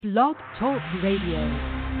Blog Talk Radio.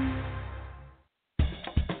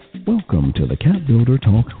 Welcome to the Cat Builder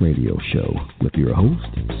Talk Radio Show with your host,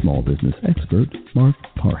 small business expert Mark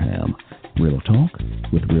Parham. Real talk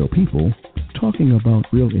with real people, talking about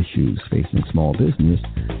real issues facing small business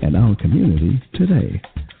and our community today.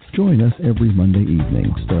 Join us every Monday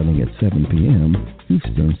evening starting at 7 p.m.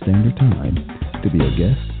 Eastern Standard Time. To be a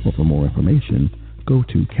guest or for more information, go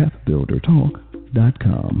to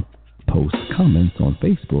capbuildertalk.com. Post comments on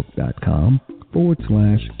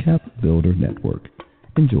facebook.com/Cap Builder Network.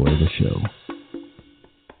 Enjoy the show.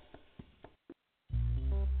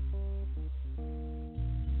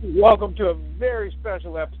 Welcome to a very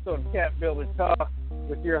special episode of Cat Builder Talk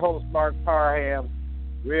with your host, Mark Parham.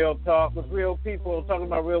 Real talk with real people, talking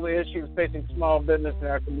about real issues facing small business in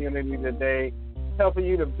our community today, helping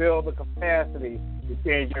you to build the capacity to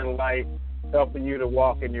change your life, helping you to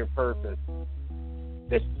walk in your purpose.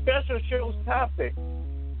 This special show's topic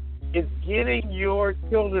is getting your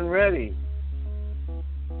children ready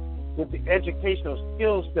with the educational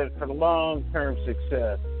skill set for long-term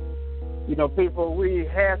success. You know, people, we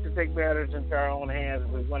have to take matters into our own hands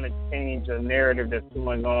if we want to change the narrative that's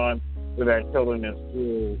going on with our children in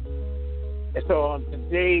school. And so on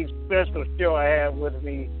today's special show, I have with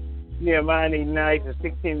me Niamani Knight, the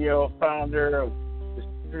 16-year-old founder of the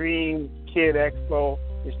S.T.R.E.A.M Kid Expo,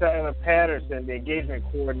 and Santa Clarita, the engagement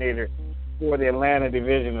coordinator for the Atlanta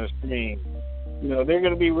division of S.T.R.E.A.M. You know, they're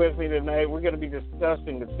going to be with me tonight. We're going to be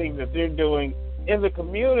discussing the things that they're doing in the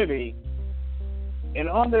community and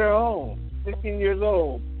on their own, 16 years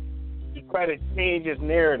old, to try to change this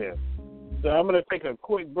narrative. So I'm going to take a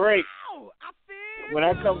quick break. When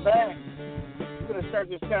I come back, we're going to start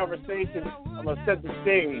this conversation. I'm going to set the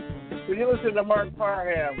stage. So you listen to Mark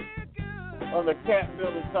Parham on the Cat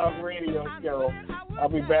Builder Talk Radio Show. I'll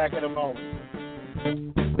be back in a moment.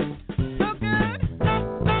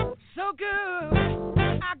 So good,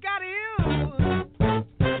 I got you.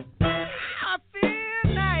 I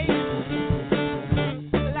feel nice,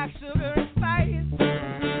 like sugar and spice.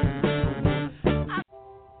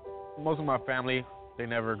 Most of my family, they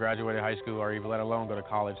never graduated high school or even let alone go to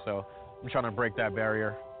college, so I'm trying to break that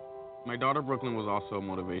barrier. My daughter Brooklyn was also a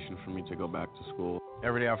motivation for me to go back to school.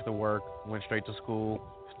 Every day after work, went straight to school,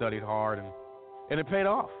 studied hard, and it paid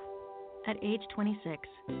off. At age 26,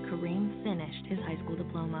 Kareem finished his high school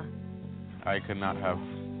diploma. I could not have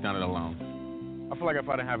done it alone. I feel like if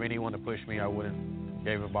I didn't have anyone to push me, I wouldn't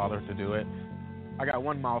give a bother to do it. I got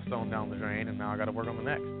one milestone down the drain, and now I got to work on the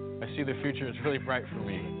next. I see the future is really bright for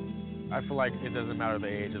me. I feel like it doesn't matter the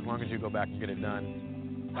age, as long as you go back and get it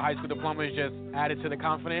done. The high school diploma is just added to the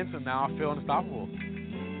confidence, and now I feel unstoppable.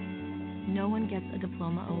 No one gets a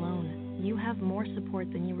diploma alone. You have more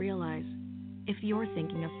support than you realize. If you're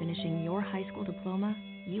thinking of finishing your high school diploma,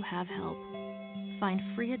 you have help. Find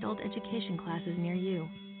free adult education classes near you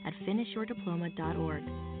at finishyourdiploma.org.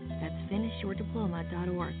 That's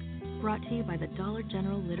finishyourdiploma.org. Brought to you by the Dollar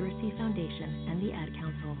General Literacy Foundation and the Ad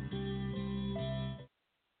Council.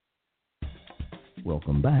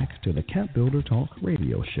 Welcome back to the Cat Builder Talk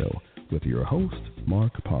Radio Show with your host,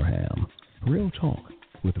 Mark Parham. Real talk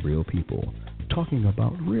with real people, talking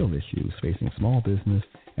about real issues facing small business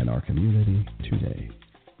and our community today.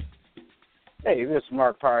 Hey, this is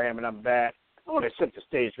Mark Parham, and I'm back. I want to set the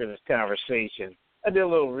stage for this conversation. I did a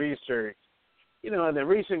little research. You know, the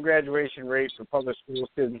recent graduation rate for public school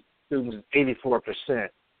students is 84%.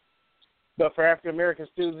 But for African-American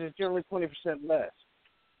students, it's generally 20% less.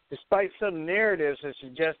 Despite some narratives that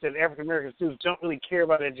suggest that African-American students don't really care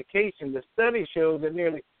about education, the study shows that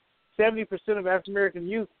nearly 70% of African-American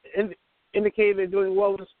youth indicated that doing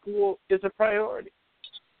well in school is a priority.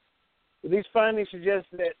 These findings suggest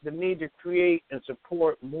that the need to create and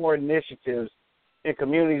support more initiatives in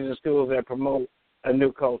communities and schools that promote a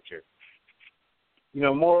new culture. You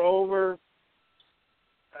know, moreover,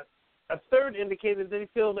 a third indicated that they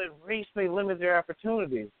feel that race may limit their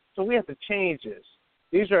opportunities. So we have to change this.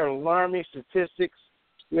 These are alarming statistics.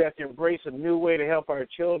 We have to embrace a new way to help our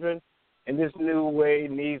children, and this new way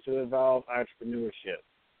needs to involve entrepreneurship.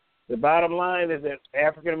 The bottom line is that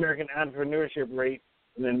African-American entrepreneurship rate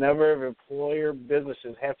and the number of employer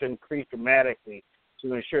businesses have to increase dramatically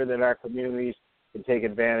to ensure that our communities can take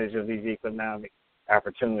advantage of these economic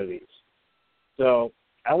opportunities. So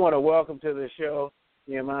I want to welcome to the show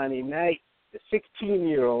Niamani Knight, the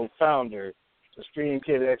 16-year-old founder of the S.T.R.E.A.M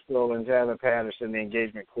Kid Expo, and Santa Clarita, the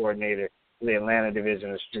engagement coordinator for the Atlanta division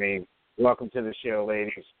of S.T.R.E.A.M. Welcome to the show,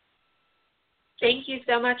 ladies. Thank you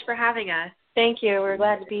so much for having us. Thank you. We're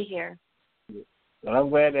glad to be here. Well, I'm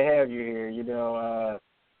glad to have you here. You know,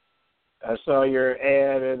 I saw your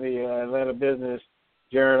ad in the Atlanta Business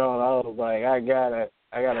Journal, and I was like, I gotta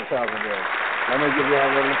I got to talk about it. I'm going to give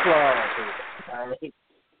y'all a little applause here. All right.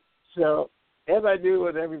 So, as I do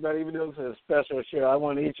with everybody, even though it's a special show, I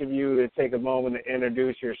want each of you to take a moment to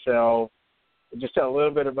introduce yourself, just tell a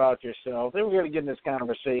little bit about yourself. Then we're going to get in this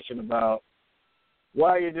conversation about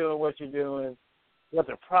why you're doing what you're doing, what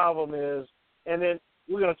the problem is, and then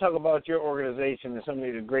we're going to talk about your organization and some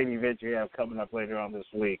of the great events you have coming up later on this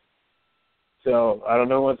week. So I don't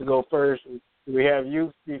know what to go first. Do we have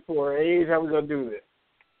youth before age? How are we going to do this?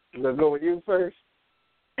 We're going to go with you first?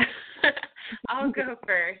 I'll go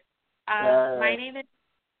first. My name is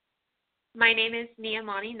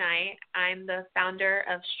Niamani Knight. I'm the founder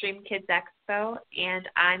of S.T.R.E.A.M Kids Expo, and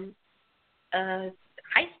I'm a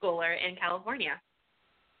high schooler in California.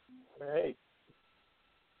 Great.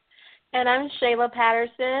 And I'm Shayla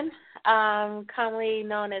Patterson, commonly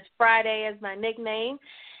known as Friday as my nickname.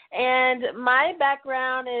 And my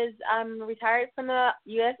background is I'm retired from the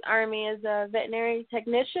U.S. Army as a veterinary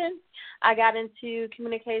technician. I got into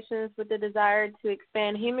communications with the desire to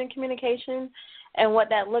expand human communication and what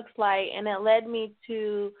that looks like. And it led me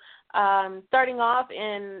to starting off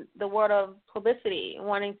in the world of publicity,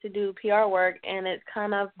 wanting to do PR work. And it's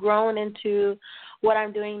kind of grown into what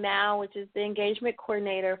I'm doing now, which is the engagement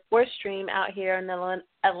coordinator for S.T.R.E.A.M out here in the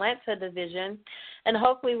Atlanta division. And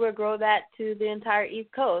hopefully we'll grow that to the entire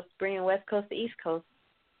East Coast, bringing West Coast to East Coast.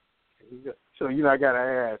 So, I got to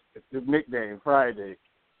ask, the nickname, Friday,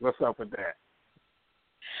 what's up with that?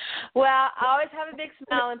 Well, I always have a big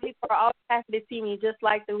smile, and people are always happy to see me, just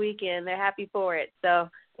like the weekend. They're happy for it. So,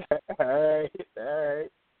 all right.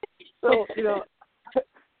 So,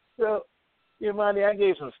 Niamani, I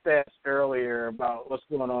gave some stats earlier about what's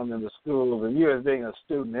going on in the schools, and you as being a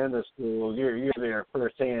student in the schools, you're there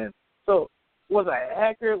firsthand. So, was I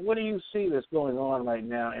accurate? What do you see that's going on right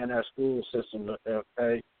now in our school system,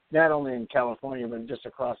 not only in California, but just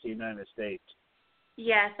across the United States?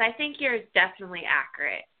 Yes, I think you're definitely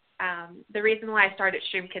accurate. The reason why I started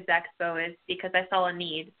S.T.R.E.A.M Kids Expo is because I saw a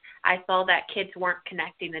need. I saw that kids weren't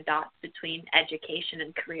connecting the dots between education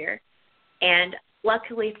and career. And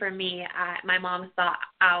luckily for me, my mom saw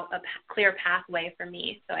out a clear pathway for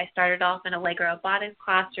me. So I started off in a Lego robotics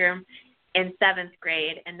classroom in 7th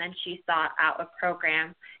grade, and then she sought out a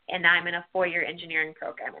program, and now I'm in a 4-year engineering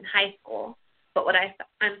program in high school. But what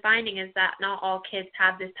I'm finding is that not all kids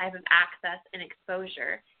have this type of access and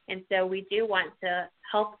exposure, and so we do want to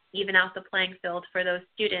help even out the playing field for those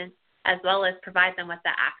students, as well as provide them with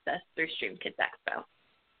that access through S.T.R.E.A.M Kids Expo.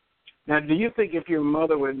 Now, do you think if your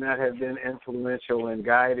mother would not have been influential in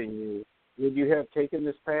guiding you, would you have taken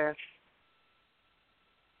this path?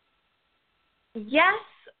 Yes,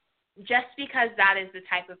 just because that is the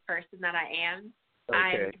type of person that I am.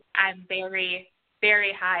 Okay. I'm very,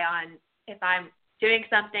 very high on if I'm doing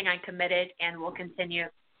something, I'm committed and will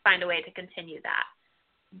find a way to continue that.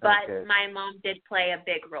 But my mom did play a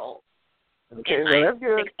big role. Okay, well, that's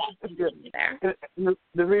good. That's good. There.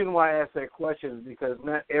 The reason why I ask that question is because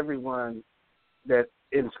not everyone that's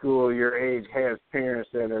in school your age has parents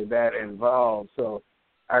that are that involved. So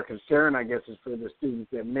our concern, I guess, is for the students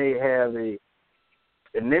that may have the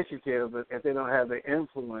initiative, but if they don't have the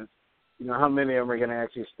influence, how many of them are going to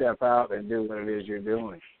actually step out and do what it is you're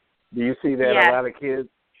doing? Do you see that a lot of kids?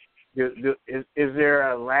 Is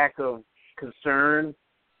there a lack of concern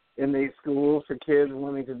in these schools for kids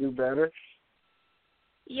wanting to do better?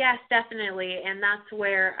 Yes, definitely, and that's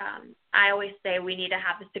where I always say we need to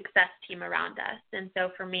have a success team around us. And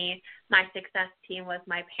so for me, my success team was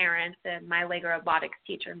my parents and my Lego robotics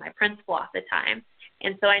teacher and my principal at the time.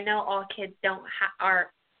 And so I know all kids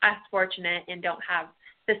are as fortunate and don't have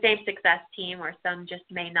the same success team, or some just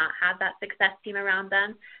may not have that success team around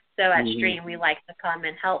them. So at S.T.R.E.A.M, we like to come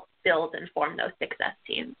and help build and form those success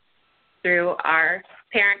teams through our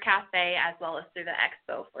parent cafe as well as through the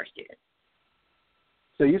expo for students.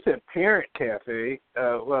 So you said parent cafe.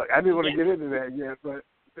 Well, I didn't want to get into that yet, but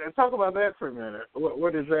talk about that for a minute.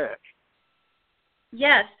 What is that?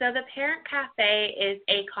 Yes, so the parent cafe is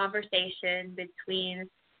a conversation between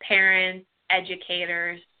parents,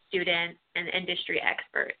 educators, students, and industry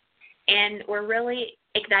experts. And we're really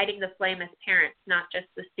igniting the flame as parents, not just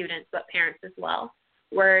the students, but parents as well.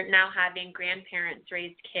 We're now having grandparents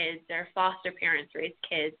raise kids, or foster parents raise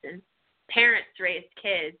kids, and parents raise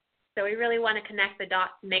kids. So we really want to connect the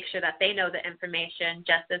dots and make sure that they know the information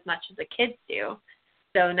just as much as the kids do.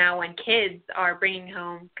 So now when kids are bringing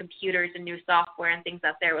home computers and new software and things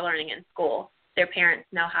that they're learning in school, their parents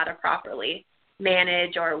know how to properly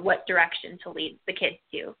manage or what direction to lead the kids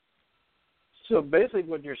to. So basically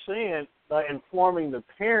what you're saying, by informing the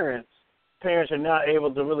parents are now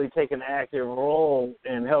able to really take an active role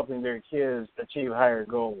in helping their kids achieve higher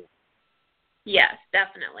goals. Yes,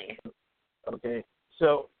 definitely. Okay.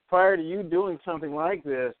 So prior to you doing something like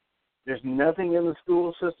this, there's nothing in the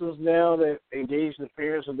school systems now that engage the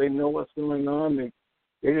parents so they know what's going on.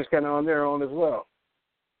 They're just kind of on their own as well.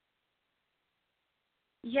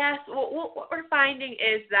 Yes, well, what we're finding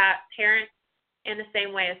is that parents, in the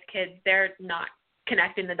same way as kids, they're not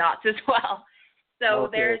connecting the dots as well. So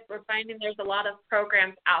Okay. we're finding there's a lot of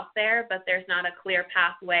programs out there, but there's not a clear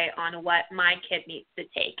pathway on what my kid needs to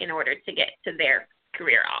take in order to get to their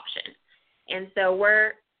career option. And so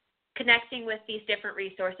we're connecting with these different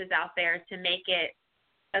resources out there to make it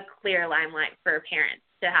a clear limelight for parents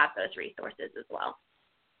to have those resources as well.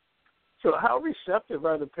 So how receptive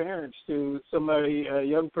are the parents to somebody, a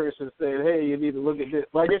young person, saying, hey, you need to look at this?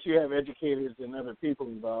 Well, I guess you have educators and other people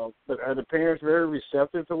involved, but are the parents very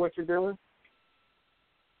receptive to what you're doing?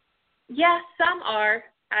 Yes, some are.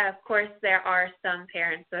 Of course, there are some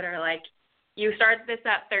parents that are like, you started this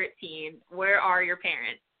at 13. Where are your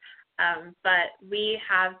parents? But we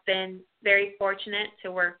have been very fortunate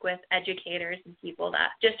to work with educators and people that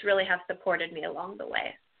just really have supported me along the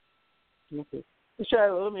way. Okay.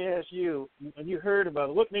 Shiloh, let me ask you, when you heard about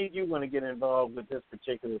it, what made you want to get involved with this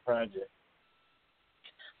particular project?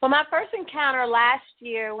 Well, my first encounter last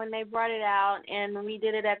year when they brought it out, and we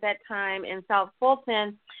did it at that time in South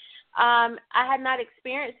Fulton, I had not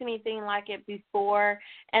experienced anything like it before,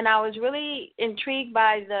 and I was really intrigued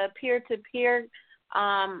by the peer-to-peer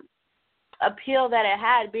appeal that it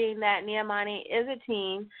had, being that Niamani is a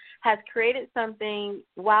teen, has created something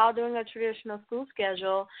while doing a traditional school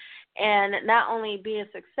schedule, and not only being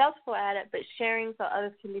successful at it, but sharing so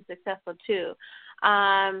others can be successful too.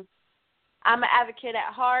 I'm an advocate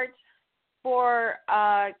at heart for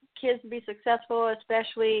kids to be successful,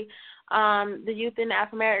 especially the youth in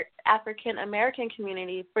the African American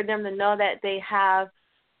community, for them to know that they have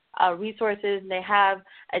resources, they have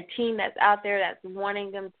a team that's out there that's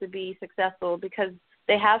wanting them to be successful, because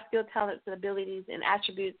they have skill, talents, and abilities and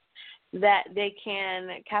attributes that they can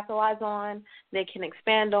capitalize on, they can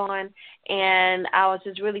expand on. And I was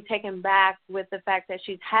just really taken back with the fact that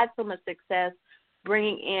she's had so much success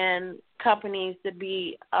bringing in companies to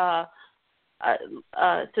be a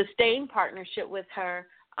sustained partnership with her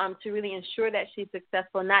to really ensure that she's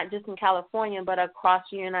successful, not just in California, but across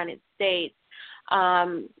the United States,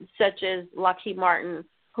 such as Lockheed Martin,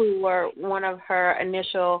 who were one of her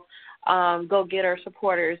initial go-getter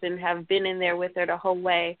supporters and have been in there with her the whole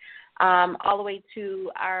way, all the way to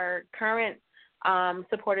our current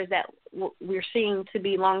supporters that we're seeing to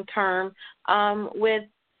be long-term with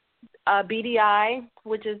BDI,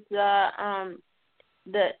 which is the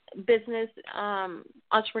business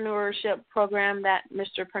entrepreneurship program that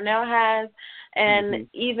Mr. Purnell has, and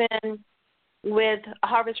even with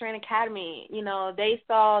Harvest Rain Academy, you know, they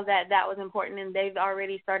saw that that was important, and they've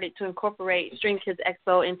already started to incorporate Stream Kids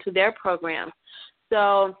Expo into their program.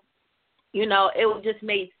 So, you know, it just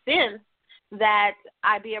made sense that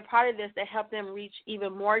I be a part of this to help them reach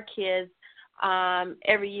even more kids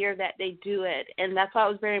every year that they do it. And that's why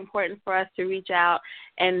it was very important for us to reach out,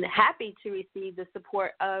 and happy to receive the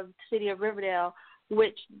support of the City of Riverdale,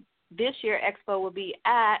 which this year Expo will be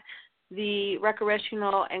at the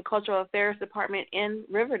Recreational and Cultural Affairs Department in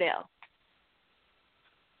Riverdale.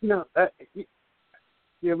 You know,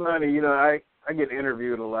 Niamani, you know, I get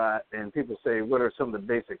interviewed a lot, and people say, what are some of the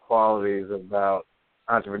basic qualities about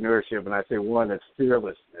entrepreneurship? And I say, one, it's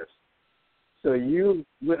fearlessness. So you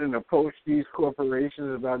went and approached these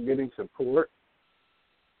corporations about getting support?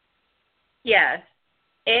 Yes.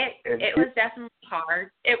 It was definitely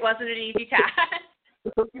hard. It wasn't an easy task.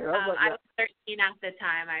 Okay, I was 13 at the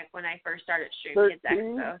time when I first started Stream 13? Kids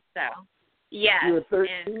Expo. So, yes. You were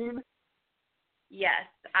 13? Yes,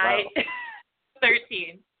 Wow.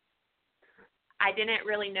 13. I didn't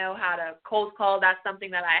really know how to cold call. That's something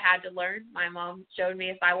that I had to learn. My mom showed me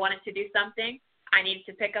if I wanted to do something, I needed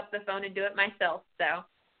to pick up the phone and do it myself. So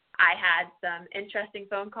I had some interesting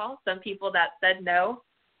phone calls, some people that said no,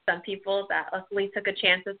 some people that luckily took a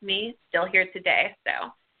chance with me, still here today. So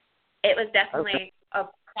it was definitely a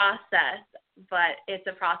process, but it's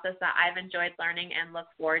a process that I've enjoyed learning and look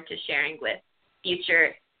forward to sharing with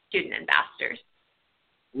future student ambassadors.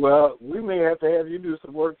 Well, we may have to have you do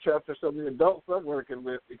some workshops or some of the adults I'm working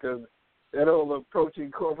with, because that whole approaching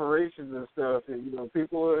corporations and stuff, and, you know,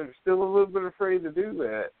 people are still a little bit afraid to do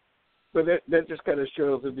that. But that just kind of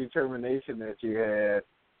shows the determination that you had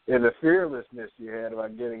and the fearlessness you had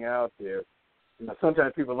about getting out there. You know,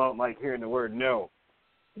 sometimes people don't like hearing the word no.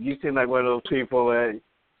 You seem like one of those people that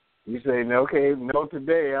you say, no, okay, no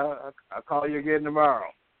today, I'll call you again tomorrow.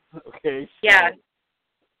 Okay? Yeah.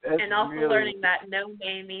 That's and also really, learning that no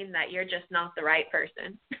may mean that you're just not the right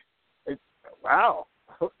person. Wow.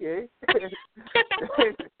 Okay.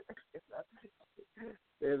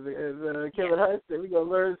 As Kevin Hunt said, we're going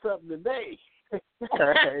to learn something today. All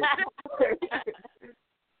right.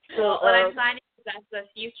 Well, what I'm finding is that the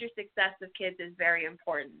future success of kids is very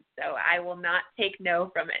important, so I will not take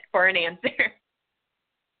no from it for an answer.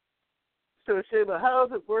 So, Shayla, how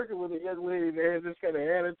is it working with a young lady that has this kind of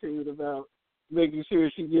attitude about making sure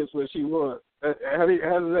she gets what she wants? How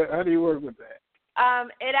do you work with that?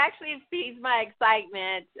 It actually feeds my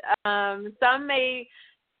excitement. Some may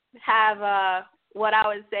have what I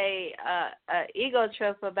would say an ego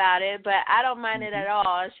trip about it, but I don't mind it at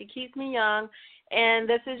all. She keeps me young, and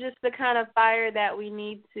this is just the kind of fire that we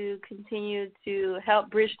need to continue to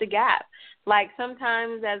help bridge the gap. Like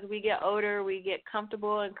sometimes as we get older, we get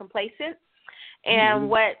comfortable and complacent, and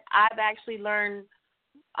what I've actually learned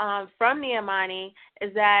from Niamani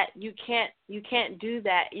is that you can't do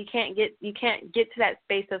that. You can't get to that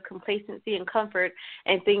space of complacency and comfort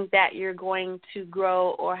and think that you're going to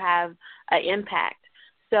grow or have an impact.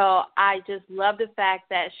 So I just love the fact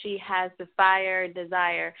that she has the fire and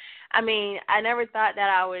desire. I mean, I never thought that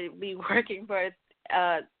I would be working for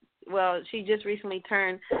well, she just recently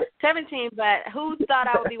turned 17, but who thought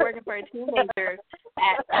I would be working for a teenager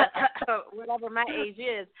at whatever my age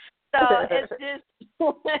is? So it's just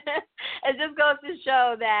it just goes to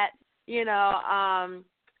show that, you know,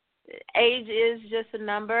 age is just a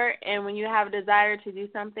number, and when you have a desire to do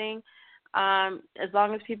something, as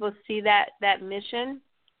long as people see that mission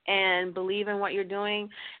and believe in what you're doing,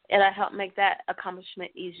 it'll help make that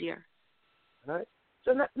accomplishment easier. All right.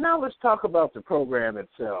 So now let's talk about the program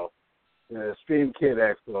itself, the S.T.R.E.A.M Kid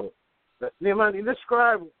Expo. Niamani,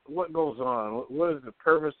 describe what goes on. What is the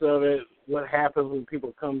purpose of it? What happens when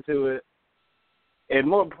people come to it? And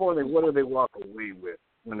more importantly, what do they walk away with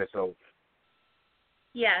when it's over?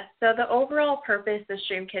 Yes, so the overall purpose of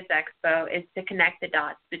S.T.R.E.A.M Kids Expo is to connect the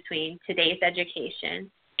dots between today's education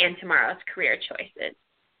and tomorrow's career choices.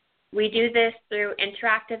 We do this through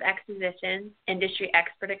interactive expositions, industry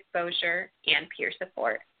expert exposure, and peer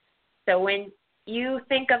support. So when you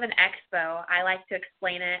think of an expo, I like to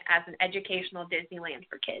explain it as an educational Disneyland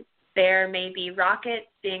for kids. There may be rockets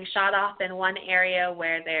being shot off in one area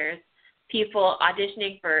where there's people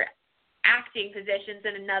auditioning for acting positions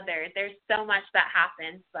in another. There's so much that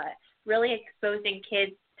happens, but really exposing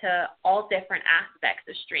kids to all different aspects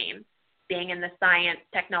of S.T.R.E.A.M, being in the science,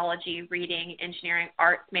 technology, reading, engineering,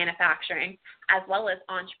 arts, manufacturing, as well as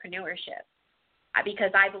entrepreneurship.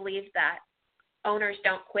 Because I believe that owners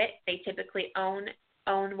don't quit. They typically own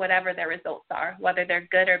whatever their results are. Whether they're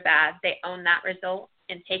good or bad, they own that result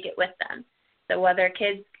and take it with them. So whether a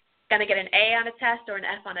kid's going to get an A on a test or an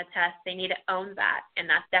F on a test, they need to own that, and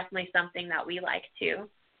that's definitely something that we like to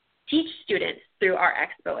teach students through our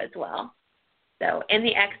expo as well. So in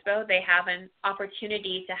the expo, they have an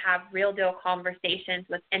opportunity to have real-deal conversations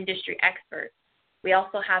with industry experts. We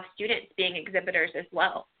also have students being exhibitors as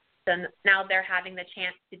well. So now they're having the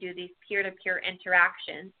chance to do these peer-to-peer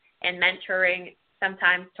interactions and mentoring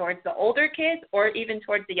sometimes towards the older kids or even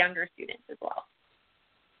towards the younger students as well.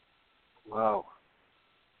 Wow.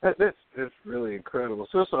 That's really incredible.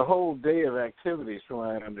 So it's a whole day of activities from what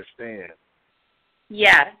I understand.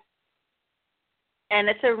 Yes. And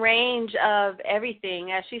it's a range of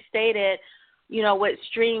everything. As she stated, you know, what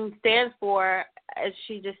S.T.R.E.A.M stands for, as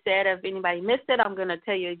she just said, if anybody missed it, I'm going to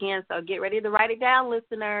tell you again, so get ready to write it down,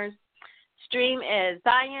 listeners. S.T.R.E.A.M is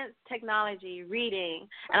science, technology, reading.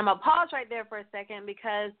 And I'm going to pause right there for a second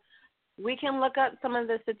because we can look up some of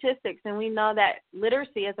the statistics, and we know that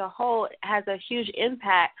literacy as a whole has a huge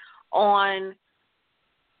impact on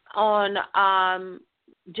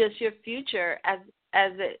just your future as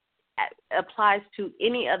it applies to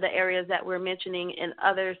any of the areas that we're mentioning in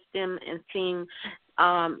other STEM and STEAM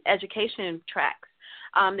education tracks.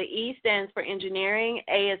 The E stands for engineering,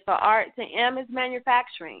 A is for arts, and M is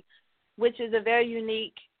manufacturing, which is a very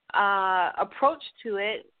unique approach to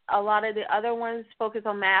it. A lot of the other ones focus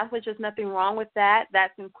on math, which is nothing wrong with that.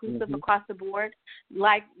 That's inclusive across the board,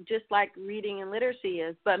 just like reading and literacy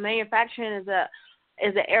is. But manufacturing is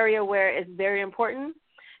an area where it's very important.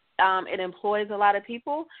 It employs a lot of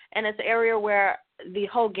people, and it's an area where the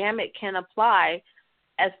whole gamut can apply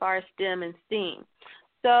as far as STEM and STEAM.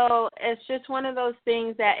 So it's just one of those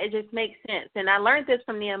things that it just makes sense. And I learned this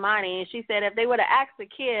from Niamani, and she said if they would have asked the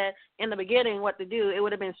kid in the beginning what to do, it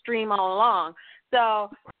would have been STREAM all along.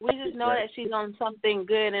 So we just know that she's on something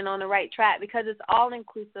good and on the right track because it's all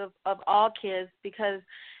inclusive of all kids because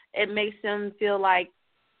it makes them feel like,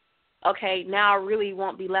 okay, now I really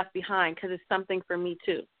won't be left behind because it's something for me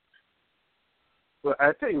too. Well,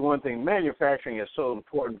 I tell you one thing, manufacturing is so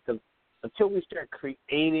important because until we start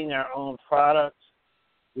creating our own products,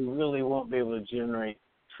 we really won't be able to generate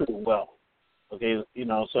true wealth. Okay,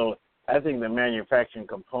 so I think the manufacturing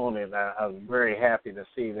component, I was very happy to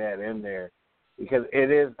see that in there because it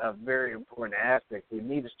is a very important aspect. We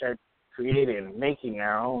need to start creating and making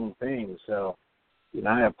our own things. So,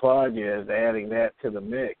 I applaud you as adding that to the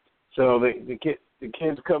mix. So the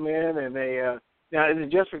kids come in and they now is it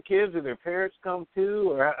just for kids? Do their parents come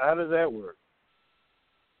too, or how does that work?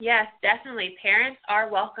 Yes, definitely. Parents are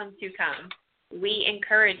welcome to come. We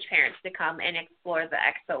encourage parents to come and explore the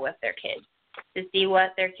expo with their kids to see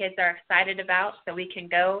what their kids are excited about so we can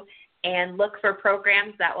go and look for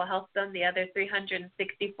programs that will help them the other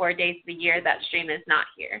 364 days of the year that S.T.R.E.A.M is not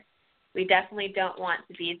here. We definitely don't want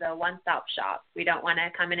to be the one-stop shop. We don't want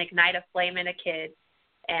to come and ignite a flame in a kid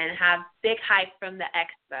and have big hype from the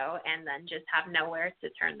expo and then just have nowhere to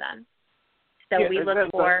turn them. So we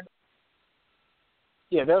look for...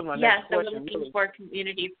 Yeah, that was my next question. So we're looking for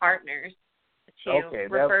community partners to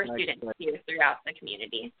refer students to throughout the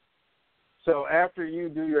community. So after you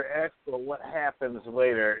do your expo, what happens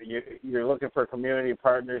later? You're looking for community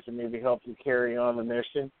partners to maybe help you carry on the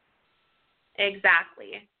mission?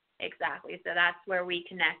 Exactly. So that's where we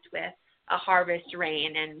connect with a Harvest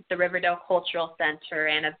Rain and the Riverdale Cultural Center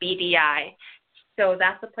and a BDI. So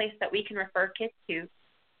that's a place that we can refer kids to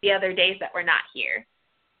the other days that we're not here.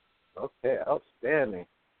 Okay, outstanding.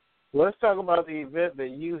 Let's talk about the event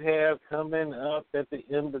that you have coming up at the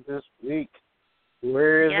end of this week.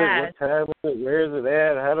 Where is it? What time is it? Where is it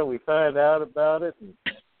at? How do we find out about it? And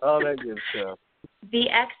all that good stuff. The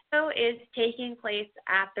expo is taking place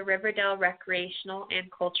at the Riverdale Recreational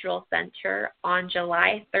and Cultural Center on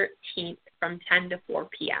July 13th from 10 to 4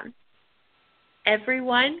 p.m.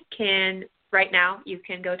 Everyone can, right now, you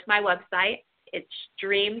can go to my website. It's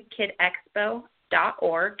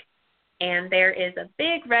streamkidexpo.org, and there is a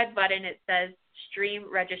big red button. It says Stream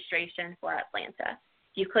Registration for Atlanta.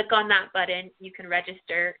 If you click on that button, you can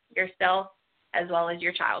register yourself as well as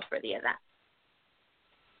your child for the event.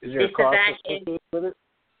 Is there a cost associated with it?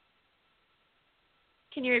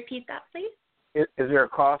 Can you repeat that, please? Is there a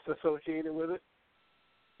cost associated with it?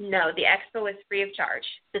 No, the expo is free of charge.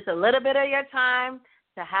 Just a little bit of your time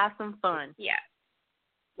to have some fun. Yeah.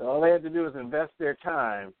 So all they have to do is invest their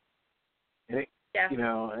time. And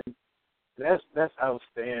that's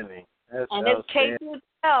outstanding. It's K through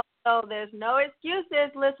 12, so there's no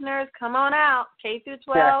excuses, listeners. Come on out, K through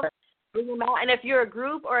 12. Bring them out. And if you're a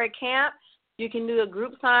group or a camp, you can do a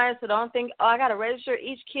group sign. So don't think, I got to register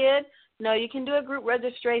each kid. No, you can do a group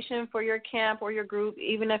registration for your camp or your group,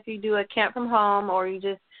 even if you do a camp from home or you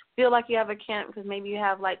just feel like you have a camp because maybe you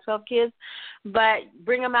have like 12 kids. But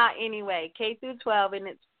bring them out anyway, K through 12, and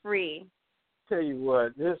it's free. Tell you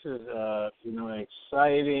what, this is an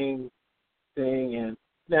exciting thing. And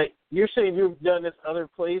now you're saying you've done this other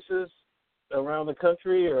places around the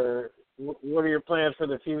country, or what are your plans for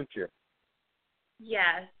the future?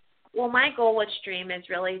 Yes. Well, my goal with S.T.R.E.A.M is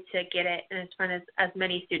really to get it in front of as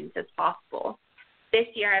many students as possible. This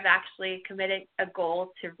year, I've actually committed a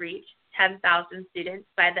goal to reach 10,000 students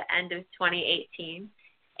by the end of 2018.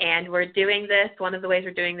 And we're doing this. One of the ways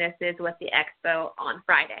we're doing this is with the Expo on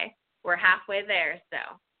Friday. We're halfway there, so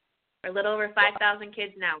we're a little over 5,000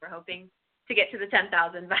 kids now. We're hoping to get to the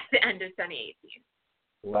 10,000 by the end of 2018.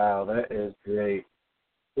 Wow, that is great.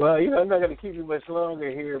 Well, I'm not going to keep you much longer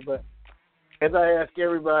here, but as I ask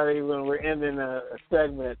everybody when we're ending a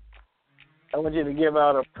segment, I want you to give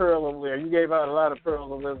out a pearl of wisdom. You gave out a lot of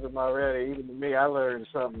pearls of wisdom already. Even to me, I learned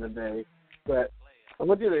something today. But I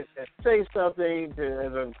want you to say something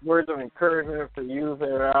as a words of encouragement for youth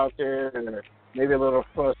that are out there and are maybe a little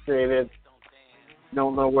frustrated,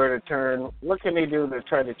 don't know where to turn. What can they do to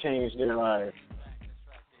try to change their lives?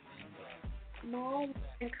 My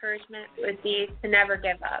encouragement would be to never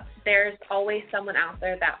give up. There's always someone out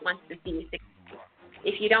there that wants to see you succeed.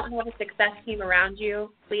 If you don't have a success team around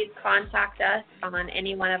you, please contact us on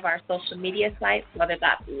any one of our social media sites, whether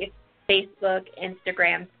that be Facebook,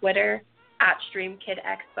 Instagram, Twitter, at S.T.R.E.A.M Kid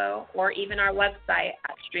Expo, or even our website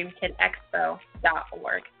at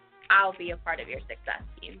streamkidexpo.org. I'll be a part of your success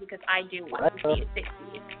team because I do want to see you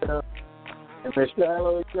succeed. And Ms.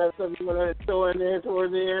 Shiloh, you got something you want to throw in there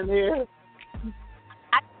towards the end here?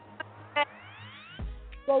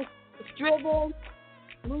 Stay driven,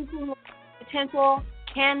 losing potential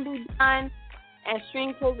can be done, and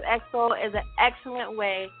S.T.R.E.A.M Kids Expo is an excellent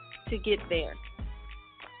way to get there.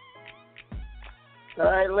 All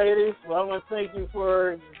right, ladies. Well, I want to thank you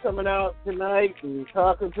for coming out tonight and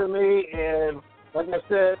talking to me. And like I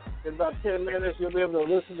said, in about 10 minutes, you'll be able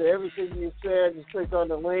to listen to everything you said. Just click on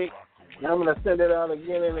the link, and I'm going to send it out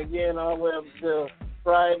again and again all the way up to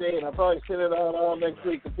Friday, and I'll probably send it out all next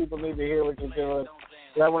week because people need to hear what you're doing.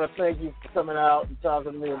 And I want to thank you for coming out and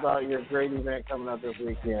talking to me about your great event coming up this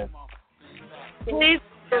weekend. Please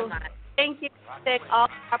so much. Thank you. Thank all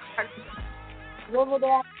our partners.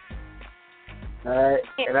 All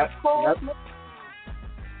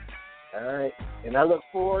right, and I look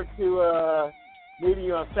forward to meeting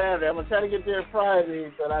you on Saturday. I'm gonna try to get there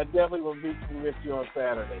Friday, but I definitely will be with you on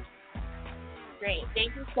Saturday. Great.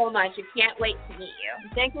 Thank you so much. I can't wait to meet you.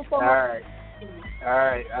 Thank you so much. All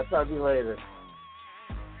right. I'll talk to you later.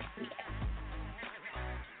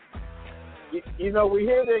 You know, we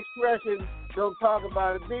hear the expression, don't talk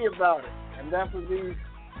about it, be about it. And that's what these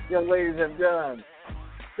young ladies have done.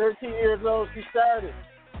 13 years old, she started.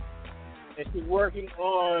 And she's working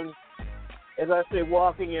on, as I say,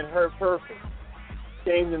 walking in her purpose,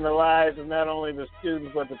 changing the lives of not only the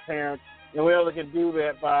students but the parents. And we only can do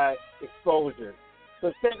that by exposure.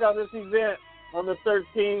 So check out this event on the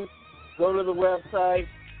 13th. Go to the website.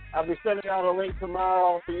 I'll be sending out a link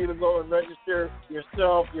tomorrow for you to go and register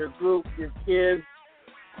yourself, your group, your kids,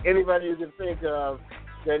 anybody you can think of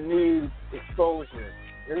that needs exposure.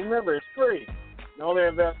 And remember, it's free. The only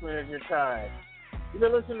investment is your time. You've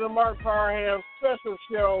been listening to Mark Parham's special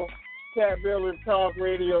show, Cat Builder Talk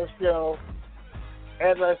Radio Show.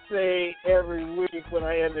 As I say every week when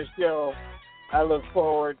I end the show, I look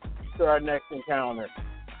forward to our next encounter.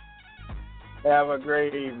 Have a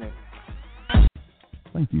great evening.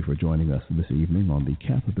 Thank you for joining us this evening on the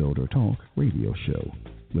Cat Builder Talk Radio Show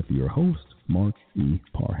with your host, Mark E.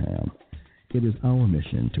 Parham. It is our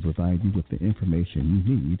mission to provide you with the information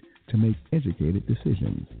you need to make educated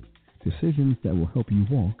decisions that will help you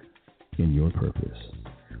walk in your purpose.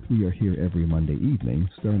 We are here every Monday evening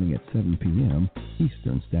starting at 7 p.m.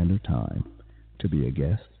 Eastern Standard Time. To be a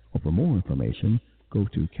guest or for more information, go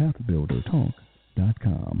to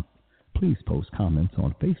capbuildertalk.com. Please post comments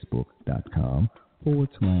on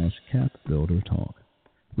facebook.com/capbuildertalk.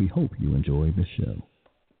 We hope you enjoy the show.